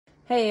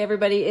Hey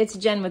everybody, it's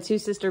Jen with Two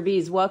Sister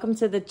Bees. Welcome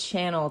to the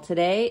channel.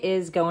 Today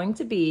is going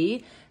to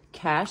be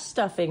cash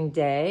stuffing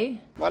day.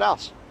 What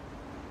else?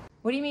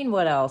 What do you mean,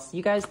 what else?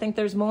 You guys think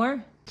there's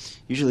more?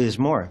 Usually there's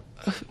more.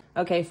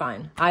 Okay,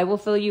 fine. I will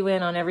fill you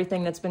in on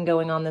everything that's been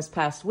going on this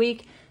past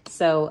week.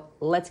 So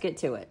let's get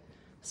to it.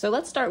 So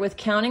let's start with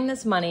counting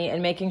this money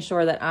and making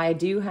sure that I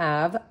do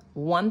have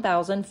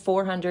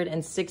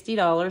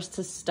 $1,460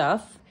 to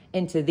stuff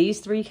into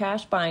these 3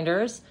 cash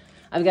binders.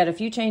 I've got a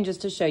few changes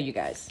to show you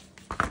guys.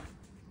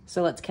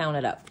 So let's count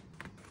it up.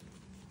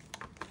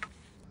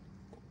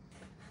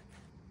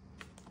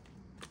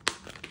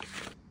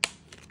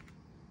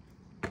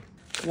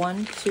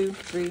 One, 2,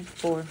 3,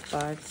 4,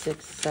 5,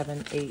 6,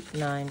 7, 8,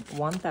 9,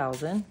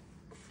 1,000.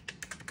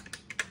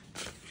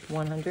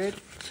 100,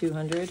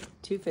 200,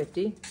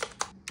 250.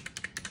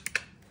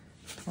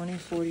 20,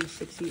 40,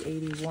 60,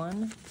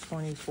 81,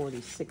 20,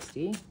 40,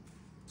 60.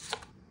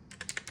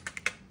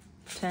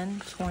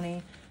 10,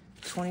 20,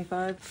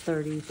 25,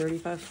 30,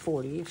 35,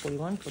 40,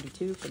 41,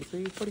 42,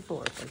 43,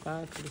 44,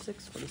 45,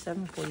 46,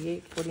 47,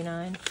 48,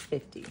 49,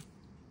 50.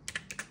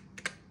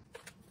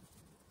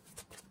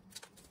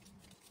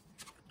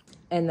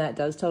 And that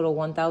does total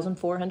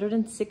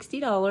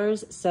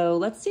 $1,460. So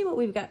let's see what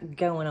we've got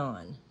going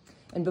on.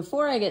 And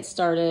before I get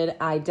started,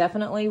 I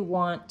definitely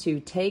want to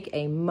take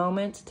a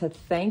moment to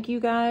thank you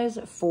guys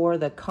for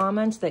the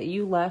comments that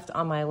you left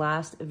on my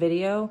last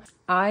video.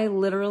 I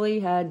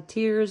literally had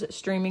tears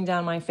streaming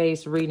down my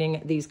face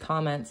reading these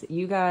comments.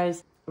 You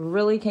guys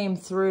really came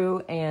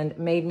through and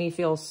made me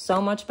feel so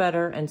much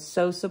better and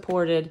so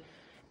supported.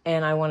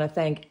 And I want to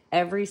thank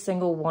every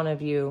single one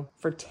of you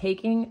for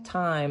taking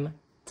time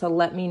to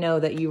let me know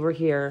that you were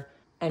here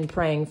and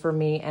praying for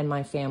me and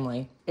my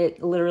family.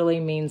 It literally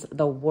means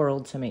the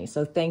world to me.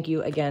 So thank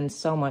you again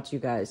so much, you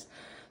guys.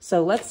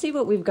 So let's see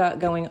what we've got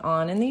going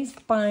on in these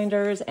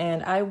binders,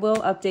 and I will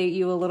update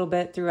you a little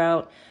bit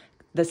throughout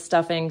the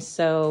stuffing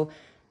so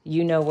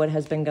you know what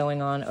has been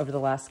going on over the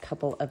last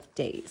couple of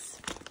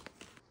days.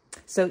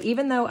 So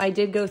even though I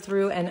did go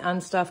through and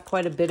unstuff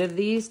quite a bit of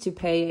these to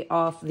pay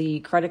off the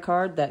credit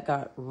card that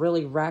got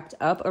really racked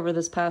up over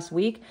this past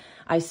week,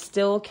 I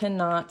still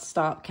cannot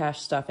stop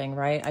cash stuffing,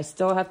 right? I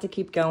still have to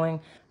keep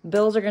going.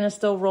 Bills are going to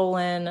still roll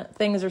in.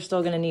 Things are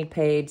still going to need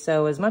paid.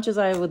 So as much as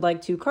I would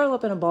like to curl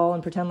up in a ball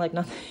and pretend like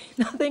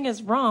nothing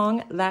is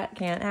wrong, that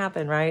can't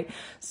happen, right?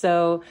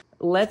 So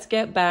let's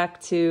get back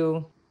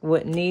to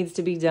what needs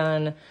to be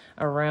done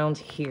around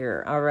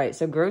here. All right,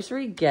 so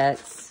grocery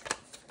gets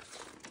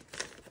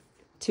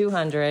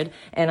 200,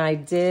 and I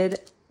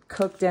did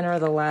cook dinner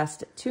the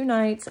last 2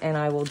 nights, and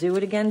I will do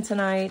it again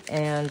tonight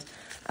and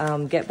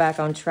get back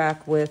on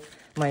track with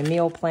my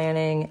meal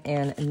planning.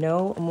 And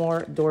no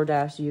more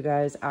DoorDash, you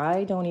guys.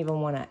 I don't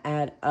even want to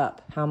add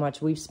up how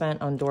much we've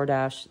spent on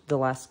DoorDash the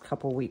last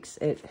couple weeks.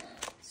 It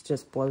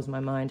just blows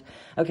my mind.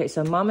 Okay,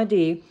 so Mama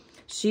D,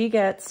 she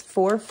gets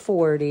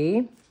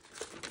 $440.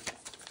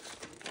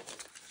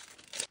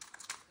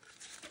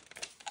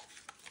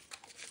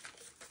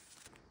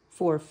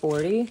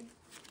 $440.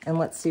 And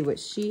let's see what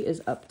she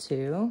is up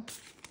to.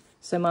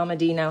 So Mama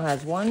D now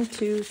has 1,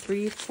 2,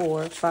 3,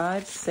 4,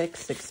 5, 6,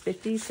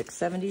 650,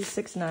 670,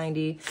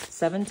 690,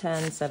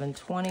 710,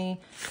 720,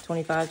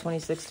 25,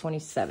 26,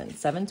 27.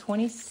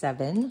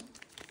 727.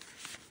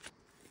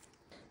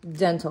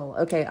 Dental.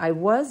 Okay, I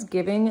was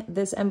giving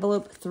this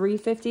envelope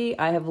 $350.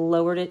 I have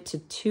lowered it to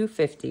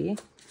 $250.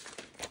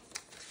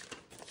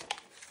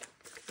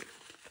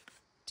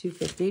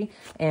 $250.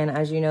 And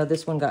as you know,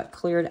 this one got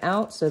cleared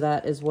out, so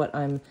that is what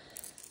I'm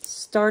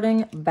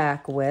starting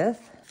back with.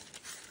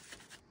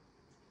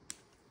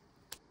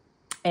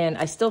 And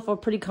I still feel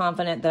pretty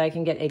confident that I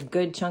can get a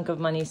good chunk of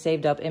money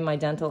saved up in my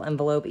dental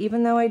envelope,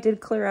 even though I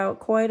did clear out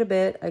quite a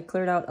bit. I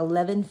cleared out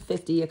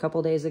 $11.50 a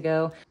couple days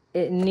ago.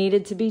 It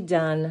needed to be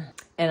done,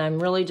 and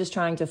I'm really just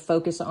trying to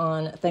focus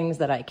on things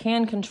that I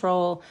can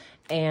control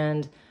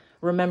and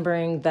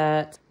remembering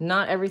that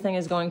not everything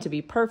is going to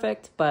be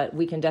perfect, but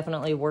we can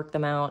definitely work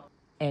them out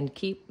and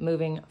keep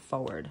moving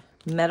forward.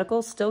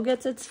 Medical still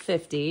gets its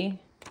 $50.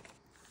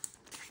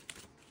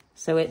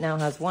 So it now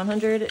has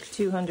 $100,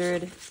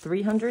 $200,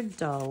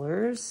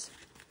 $300.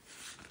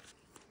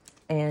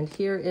 And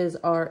here is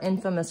our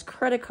infamous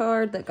credit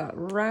card that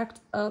got racked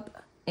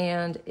up,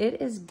 and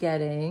it is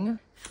getting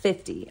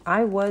 $50.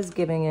 I was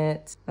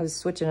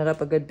switching it up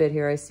a good bit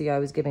here. I see I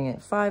was giving it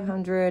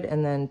 $500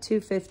 and then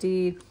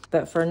 $250.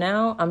 But for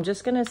now, I'm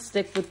just gonna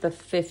stick with the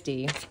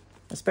 $50,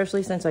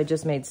 especially since I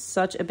just made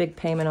such a big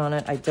payment on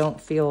it. I don't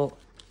feel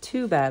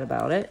too bad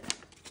about it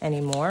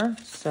anymore.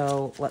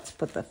 So let's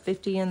put the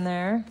 $50 in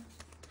there.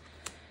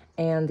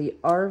 And the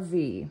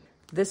RV,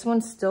 this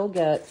one still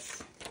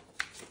gets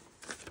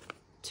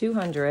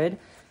 $200.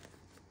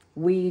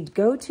 We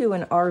go to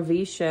an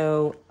RV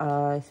show,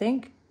 I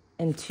think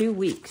in 2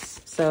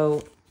 weeks.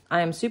 So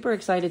I am super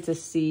excited to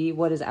see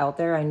what is out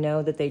there. I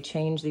know that they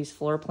change these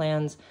floor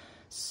plans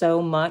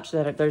so much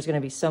that there's going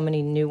to be so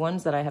many new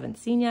ones that I haven't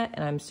seen yet.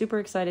 And I'm super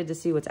excited to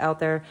see what's out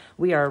there.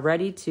 We are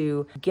ready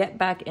to get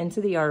back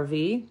into the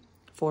RV,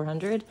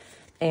 $400.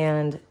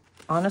 And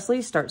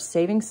honestly start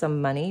saving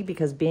some money,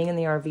 because being in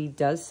the RV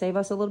does save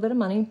us a little bit of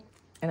money.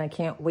 And I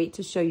can't wait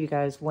to show you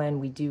guys when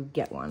we do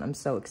get one. I'm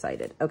so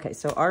excited. Okay,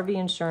 so RV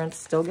insurance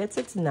still gets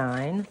its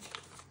 9.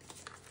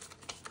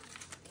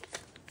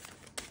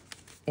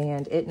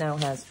 And it now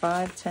has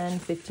 5, 10,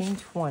 15,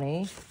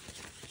 20,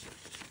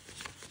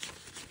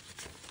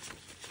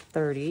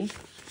 30,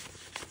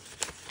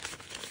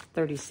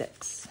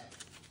 36.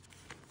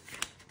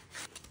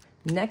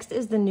 Next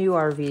is the new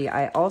RV.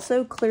 I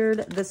also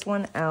cleared this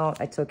one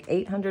out. I took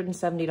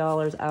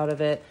 $870 out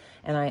of it,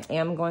 and I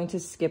am going to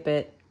skip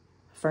it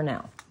for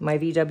now. My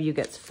VW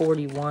gets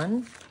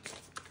 41.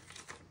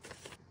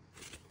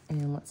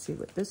 And let's see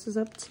what this is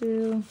up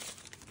to.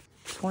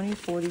 20,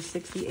 40,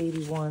 60,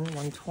 81,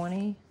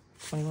 120,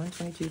 21,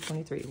 22,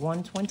 23.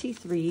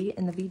 123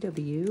 in the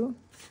VW.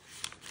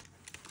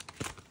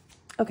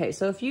 Okay,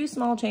 so a few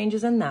small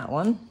changes in that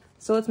one.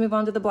 So let's move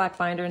on to the black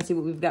binder and see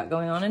what we've got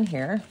going on in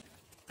here.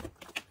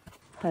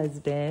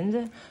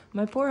 Husband.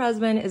 My poor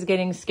husband is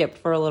getting skipped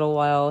for a little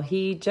while.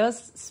 He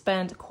just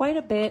spent quite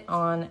a bit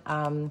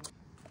on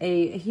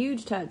a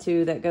huge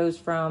tattoo that goes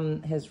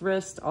from his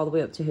wrist all the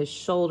way up to his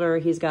shoulder.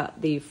 He's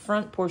got the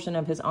front portion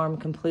of his arm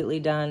completely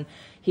done.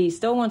 He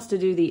still wants to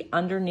do the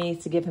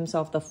underneath to give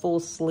himself the full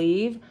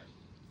sleeve,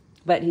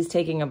 but he's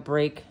taking a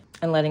break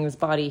and letting his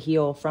body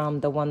heal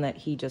from the one that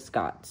he just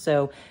got.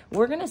 So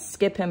we're gonna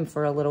skip him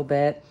for a little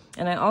bit.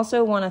 And I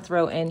also wanna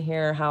throw in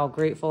here how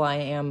grateful I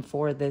am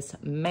for this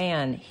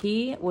man.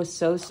 He was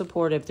so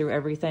supportive through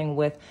everything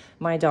with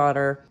my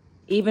daughter.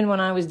 Even when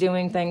I was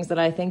doing things that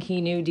I think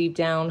he knew deep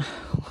down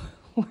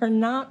were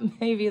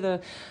not maybe the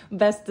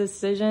best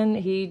decision,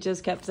 he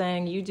just kept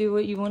saying, you do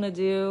what you want to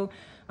do.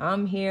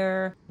 I'm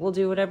here. We'll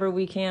do whatever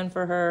we can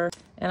for her.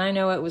 And I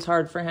know it was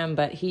hard for him,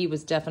 but he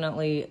was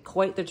definitely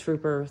quite the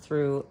trooper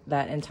through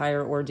that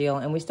entire ordeal.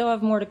 And we still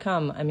have more to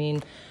come. I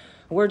mean,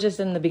 we're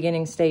just in the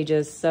beginning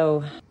stages.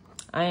 So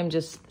I am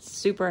just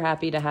super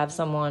happy to have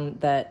someone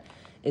that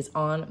is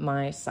on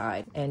my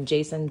side. And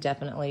Jason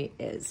definitely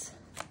is.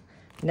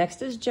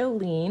 Next is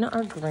Jolene,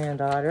 our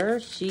granddaughter.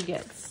 She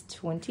gets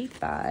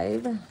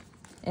 25.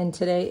 And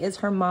today is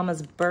her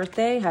mama's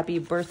birthday. Happy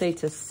birthday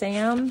to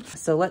Sam.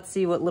 So let's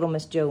see what little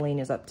Miss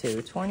Jolene is up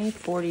to. 20,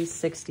 40,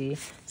 60,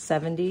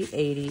 70,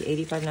 80,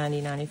 85,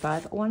 90,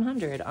 95,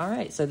 100. All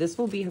right, so this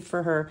will be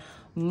for her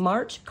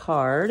March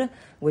card,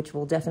 which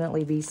will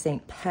definitely be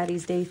St.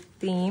 Patty's Day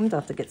themed. I'll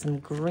have to get some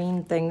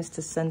green things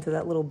to send to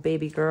that little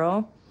baby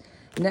girl.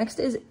 Next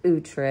is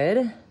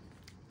Uhtred.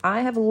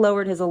 I have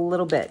lowered his a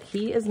little bit.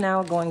 He is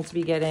now going to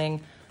be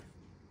getting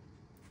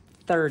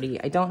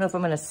 30. I don't know if I'm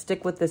going to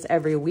stick with this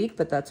every week,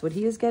 but that's what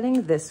he is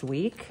getting this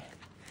week.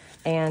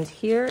 And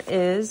here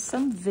is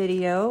some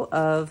video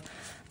of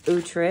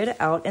Uhtred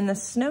out in the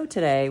snow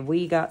today.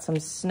 We got some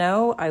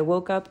snow. I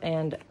woke up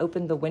and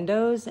opened the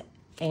windows,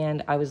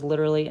 and I was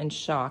literally in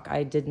shock.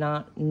 I did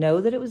not know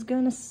that it was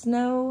going to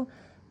snow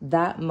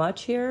that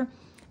much here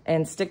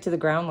and stick to the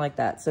ground like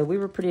that. So we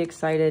were pretty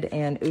excited,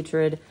 and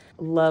Uhtred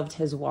loved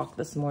his walk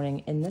this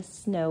morning in the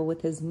snow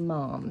with his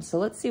mom. So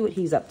let's see what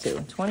he's up to.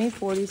 20,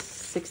 40,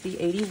 60,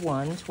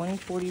 81, 20,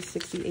 40,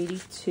 60,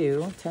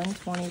 82, 10,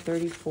 20,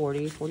 30,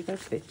 40, 45,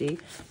 50,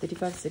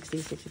 55, 60,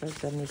 65,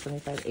 70,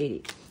 75,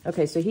 80.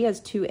 Okay, so he has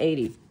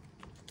 280.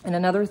 And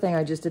another thing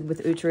I just did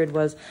with Uhtred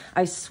was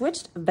I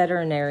switched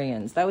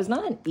veterinarians. That was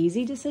not an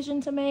easy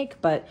decision to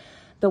make, but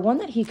the one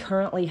that he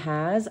currently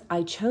has,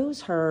 I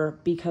chose her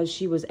because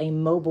she was a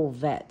mobile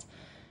vet.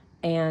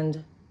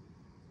 And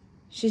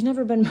she's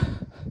never been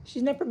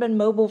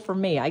mobile for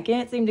me. I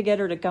can't seem to get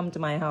her to come to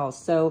my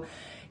house. So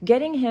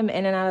getting him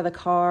in and out of the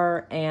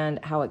car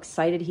and how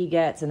excited he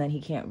gets and then he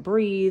can't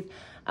breathe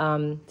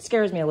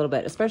scares me a little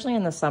bit, especially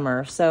in the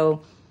summer.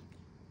 So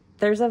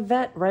there's a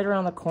vet right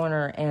around the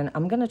corner, and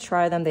I'm going to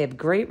try them. They have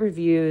great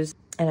reviews,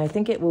 and I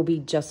think it will be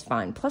just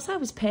fine. Plus, I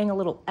was paying a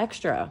little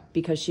extra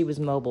because she was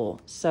mobile.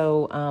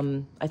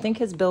 So I think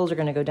his bills are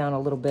going to go down a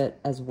little bit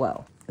as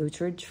well.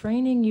 Uhtred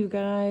training, you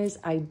guys.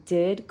 I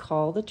did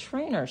call the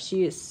trainer.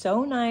 She is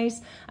so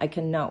nice. I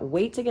cannot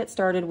wait to get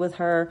started with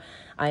her.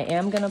 I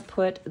am going to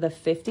put the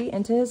 50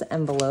 into his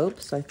envelope.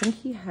 So I think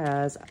he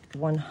has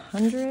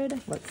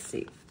 100. Let's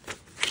see.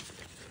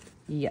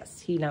 Yes,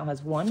 he now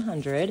has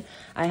 100.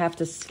 I have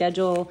to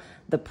schedule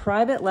the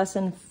private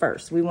lesson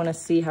first. We want to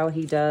see how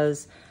he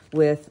does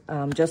with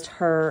just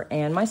her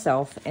and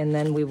myself, and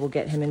then we will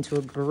get him into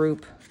a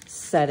group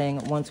setting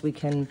once we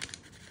can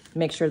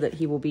make sure that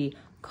he will be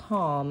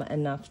calm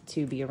enough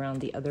to be around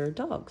the other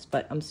dogs.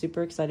 But I'm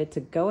super excited to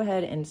go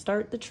ahead and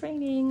start the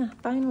training,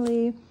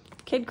 finally.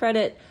 Kid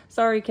credit.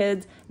 Sorry,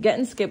 kids.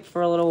 Getting skipped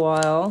for a little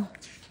while.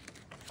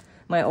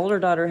 My older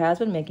daughter has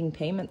been making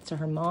payments to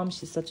her mom.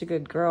 She's such a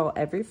good girl.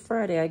 Every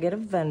Friday I get a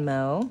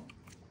Venmo.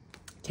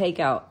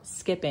 Takeout,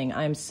 skipping.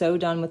 I'm so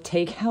done with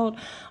takeout.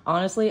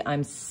 Honestly,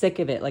 I'm sick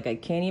of it. Like, I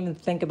can't even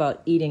think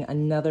about eating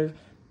another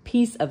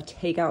piece of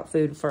takeout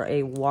food for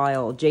a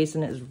while.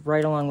 Jason is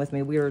right along with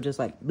me. We were just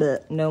like,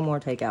 bleh, no more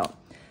takeout.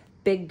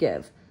 Big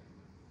give.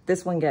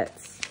 This one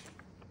gets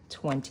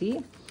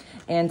 20.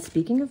 And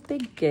speaking of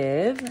big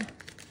give,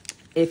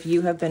 if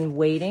you have been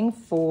waiting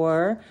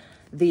for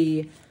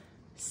the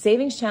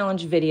savings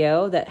challenge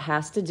video that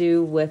has to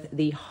do with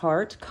the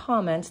heart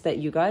comments that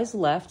you guys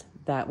left,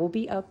 that will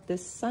be up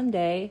this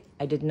Sunday.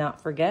 I did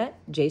not forget.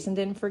 Jason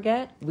didn't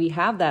forget. We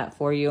have that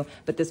for you.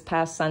 But this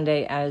past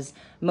Sunday, as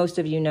most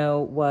of you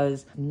know,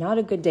 was not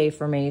a good day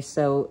for me.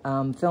 So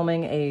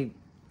filming a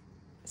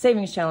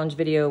savings challenge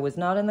video was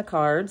not in the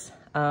cards.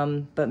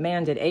 But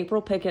man, did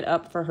April pick it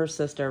up for her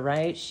sister,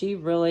 right? She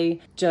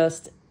really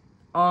just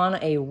on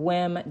a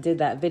whim did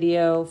that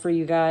video for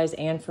you guys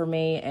and for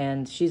me.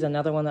 And she's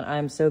another one that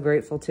I'm so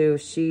grateful to.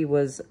 She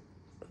was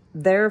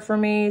there for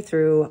me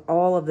through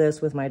all of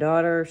this with my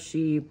daughter.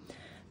 She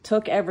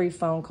took every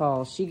phone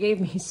call. She gave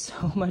me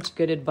so much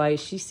good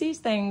advice. She sees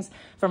things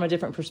from a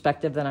different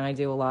perspective than I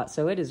do a lot.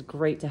 So it is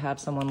great to have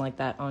someone like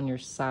that on your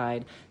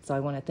side. So I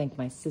want to thank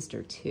my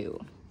sister too.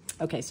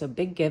 Okay, so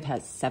Big Give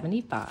has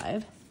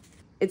 75.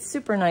 It's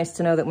super nice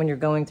to know that when you're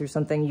going through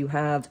something, you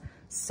have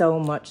so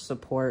much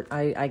support.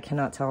 I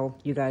cannot tell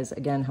you guys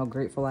again how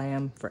grateful I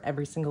am for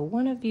every single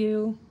one of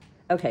you.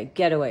 Okay,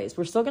 getaways.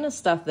 We're still gonna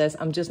stuff this.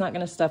 I'm just not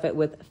gonna stuff it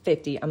with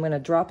 50. I'm gonna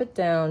drop it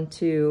down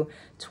to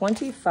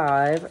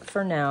 25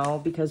 for now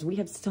because we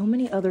have so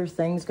many other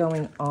things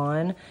going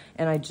on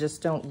and I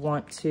just don't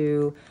want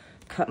to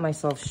cut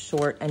myself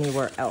short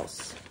anywhere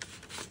else.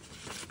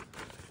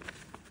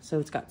 So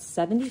it's got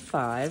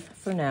 75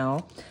 for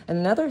now. And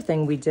another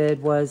thing we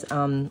did was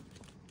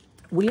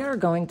we are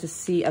going to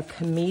see a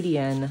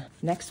comedian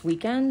next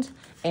weekend,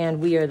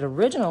 and we had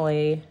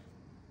originally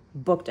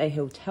booked a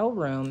hotel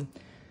room,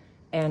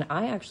 and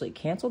I actually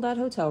canceled that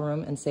hotel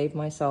room and saved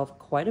myself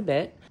quite a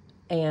bit.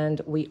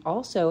 And we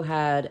also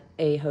had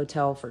a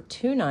hotel for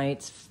 2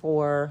 nights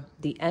for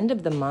the end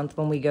of the month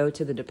when we go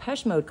to the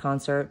Depeche Mode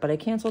concert, but I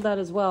canceled that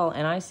as well,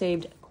 and I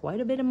saved quite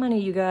a bit of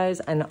money, you guys,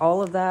 and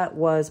all of that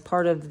was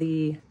part of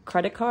the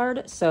credit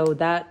card, so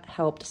that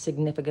helped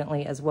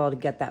significantly as well to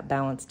get that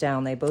balance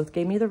down. They both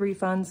gave me the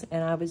refunds,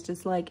 and I was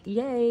just like,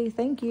 yay,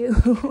 thank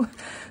you.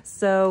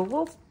 So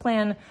we'll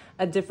plan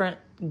a different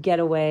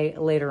getaway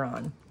later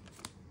on.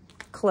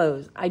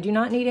 Clothes. I do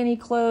not need any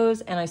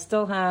clothes, and I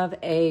still have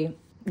a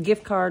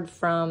gift card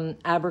from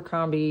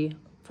Abercrombie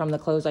from the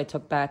clothes I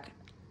took back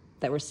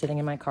that were sitting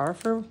in my car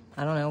for,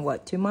 I don't know,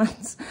 what, 2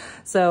 months?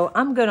 So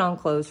I'm good on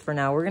clothes for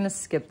now. We're gonna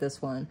skip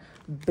this one.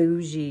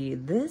 Bougie.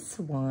 This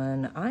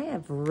one I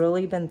have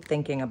really been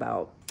thinking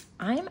about.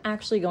 I'm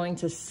actually going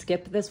to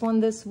skip this one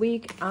this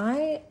week.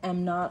 I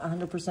am not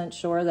 100%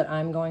 sure that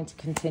I'm going to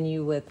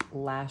continue with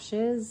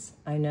lashes.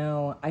 I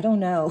know, I don't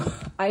know.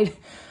 I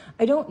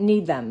don't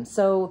need them.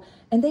 So,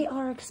 and they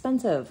are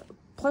expensive.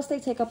 Plus they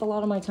take up a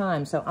lot of my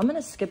time. So I'm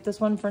gonna skip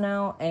this one for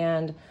now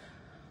and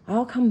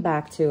I'll come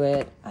back to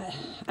it.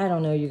 I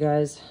don't know, you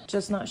guys.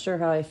 Just not sure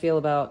how I feel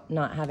about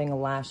not having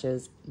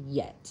lashes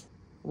yet.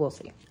 We'll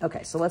see.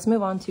 Okay, so let's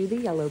move on to the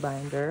yellow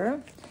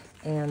binder.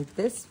 And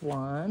this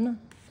one,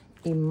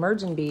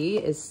 Emergency,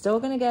 is still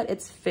gonna get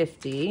its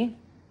 50.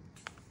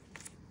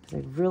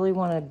 I really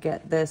wanna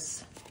get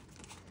this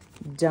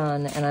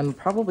done, and I'm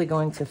probably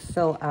going to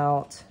fill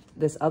out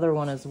this other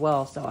one as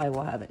well, so I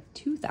will have it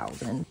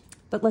 2,000.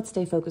 But let's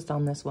stay focused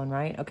on this one,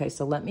 right? Okay,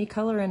 so let me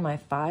color in my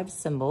 5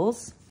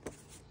 symbols.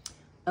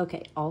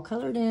 Okay, all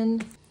colored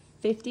in,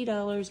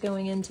 $50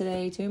 going in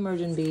today to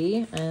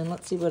Emergency, and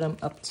let's see what I'm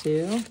up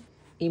to.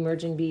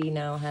 Emergency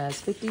now has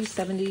 50,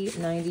 70,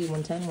 90,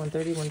 110,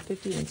 130,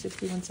 150,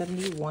 160,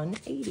 170,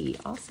 180.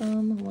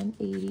 Awesome,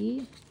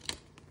 180.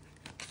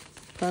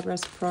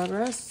 Progress,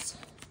 progress.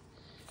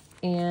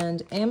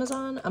 And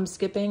Amazon, I'm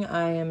skipping.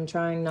 I am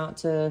trying not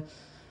to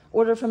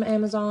order from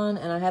Amazon,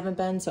 and I haven't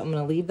been, so I'm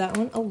gonna leave that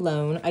one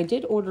alone. I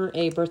did order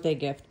a birthday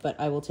gift, but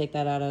I will take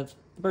that out of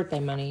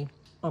birthday money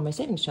on my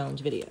savings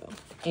challenge video.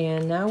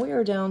 And now we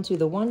are down to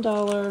the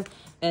 $1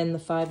 and the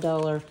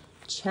 $5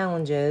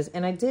 challenges.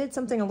 And I did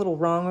something a little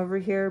wrong over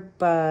here,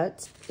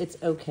 but it's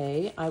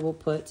okay. I will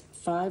put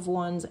 5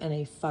 ones and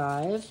a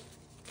 5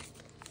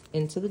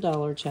 into the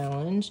dollar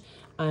challenge.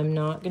 I'm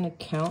not gonna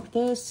count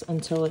this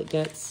until it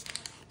gets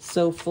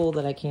so full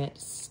that I can't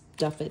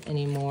stuff it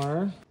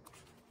anymore.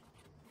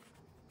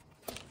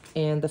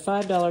 And the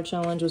 $5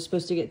 challenge was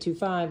supposed to get 2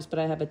 5s, but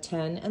I have a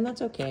 10, and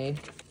that's okay.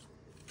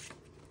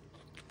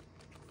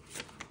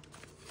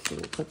 So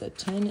we'll put the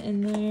 10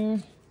 in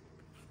there.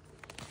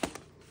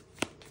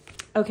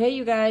 Okay,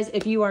 you guys,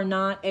 if you are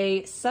not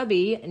a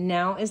subby,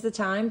 now is the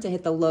time to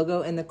hit the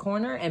logo in the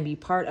corner and be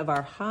part of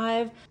our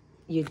hive.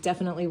 You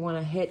definitely want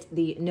to hit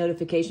the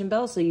notification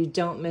bell so you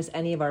don't miss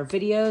any of our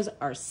videos.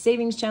 Our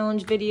savings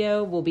challenge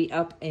video will be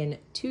up in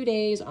 2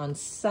 days on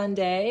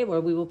Sunday, where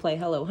we will play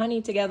Hello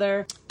Honey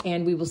together,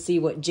 and we will see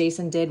what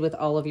Jason did with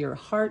all of your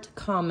heart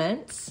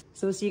comments.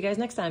 So we'll see you guys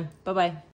next time. Bye-bye.